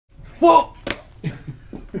Whoa!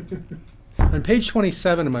 On page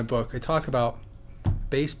 27 of my book, I talk about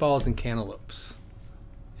baseballs and cantaloupes.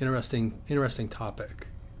 Interesting topic.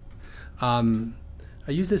 I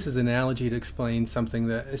use this as an analogy to explain something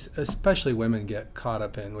that especially women get caught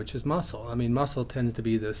up in, which is muscle. I mean, muscle tends to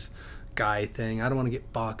be this guy thing. I don't want to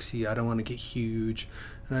get boxy. I don't want to get huge.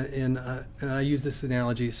 And I use this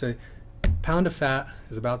analogy to say, a pound of fat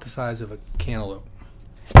is about the size of a cantaloupe.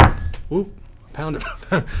 Ooh, pound of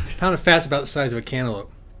fat is about the size of a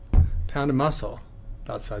cantaloupe. Pound of muscle,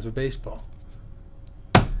 about the size of a baseball.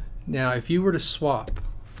 Now, if you were to swap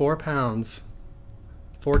 4 pounds,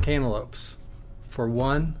 4 cantaloupes, for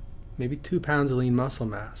 1, maybe 2 pounds of lean muscle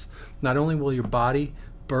mass, not only will your body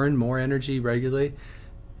burn more energy regularly,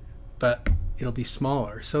 but it'll be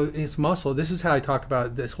smaller. So it's muscle. This is how I talk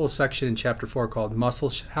about this whole section in chapter 4 called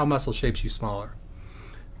muscle, how muscle shapes you smaller.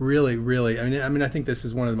 Really, really, I mean, I think this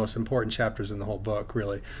is one of the most important chapters in the whole book,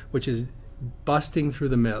 really, which is busting through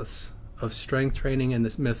the myths of strength training and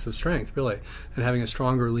the myths of strength, really, and having a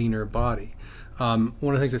stronger, leaner body. One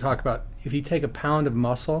of the things I talk about, if you take a pound of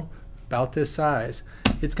muscle, about this size,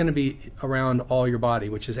 it's going to be around all your body,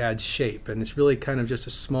 which is adds shape, and it's really kind of just a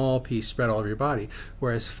small piece spread all over your body,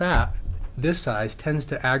 whereas fat, this size, tends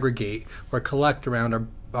to aggregate or collect around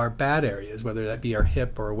our bad areas, whether that be our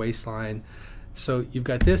hip or our waistline. So you've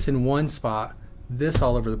got this in one spot, this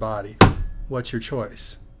all over the body. What's your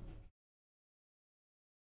choice?